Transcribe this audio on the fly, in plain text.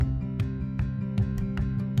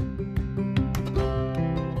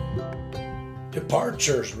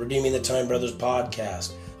Departures, Redeeming the Time Brothers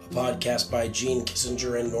podcast, a podcast by Gene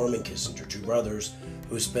Kissinger and Norman Kissinger, two brothers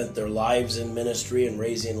who spent their lives in ministry and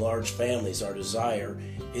raising large families. Our desire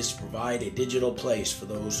is to provide a digital place for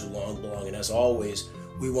those who long belong. And as always,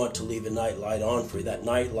 we want to leave a night light on for you. That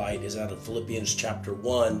night light is out of Philippians chapter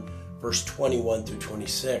 1, verse 21 through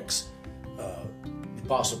 26. The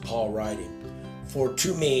Apostle Paul writing, "For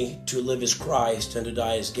to me to live is Christ, and to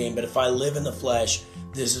die is gain. But if I live in the flesh,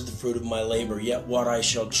 this is the fruit of my labor. Yet what I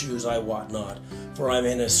shall choose I wot not. For I am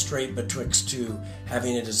in a strait betwixt two,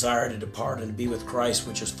 having a desire to depart and to be with Christ,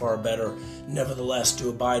 which is far better. Nevertheless, to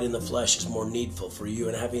abide in the flesh is more needful for you.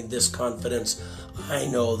 And having this confidence, I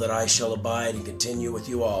know that I shall abide and continue with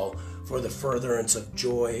you all for the furtherance of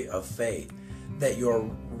joy of faith, that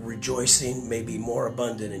your rejoicing may be more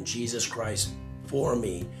abundant in Jesus Christ for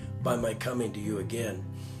me by my coming to you again."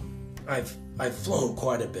 I've flown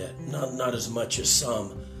quite a bit, not as much as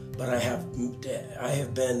some, but I have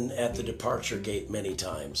been at the departure gate many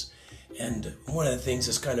times. And one of the things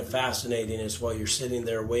that's kind of fascinating is while you're sitting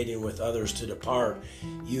there waiting with others to depart,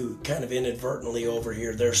 you kind of inadvertently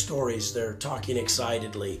overhear their stories. They're talking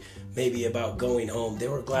excitedly, maybe about going home. They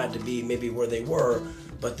were glad to be maybe where they were,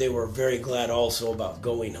 but they were very glad also about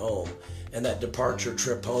going home. And that departure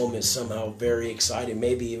trip home is somehow very exciting,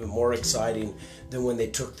 maybe even more exciting than when they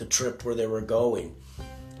took the trip where they were going.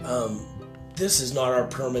 This is not our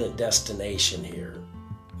permanent destination here.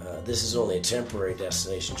 This is only a temporary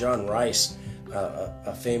destination. John Rice,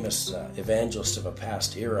 a famous evangelist of a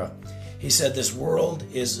past era, he said, "This world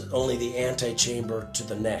is only the antechamber to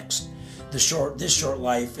the next. This short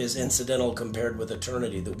life is incidental compared with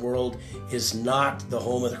eternity. The world is not the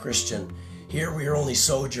home of the Christian. Here we are only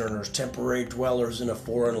sojourners, temporary dwellers in a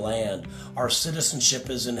foreign land. Our citizenship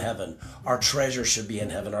is in heaven. Our treasure should be in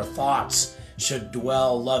heaven. Our thoughts should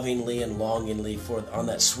dwell lovingly and longingly on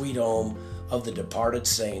that sweet home of the departed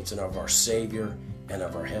saints and of our Savior and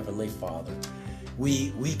of our Heavenly Father."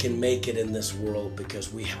 We can make it in this world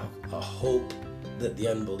because we have a hope that the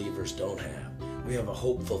unbelievers don't have. We have a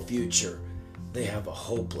hopeful future. They have a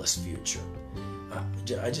hopeless future.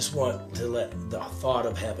 I just want to let the thought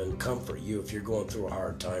of heaven comfort you if you're going through a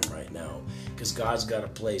hard time right now, because God's got a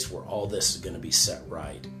place where all this is going to be set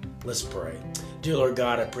right. Let's pray. Dear Lord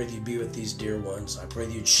God, I pray that you'd be with these dear ones. I pray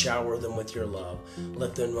that you'd shower them with your love.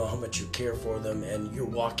 Let them know how much you care for them, and you're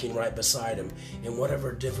walking right beside them in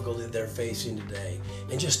whatever difficulty they're facing today.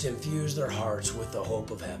 And just infuse their hearts with the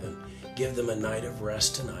hope of heaven. Give them a night of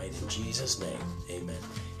rest tonight. In Jesus' name, amen.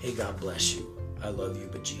 Hey, God bless you. I love you,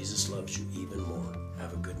 but Jesus loves you even more.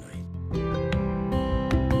 Have a good night.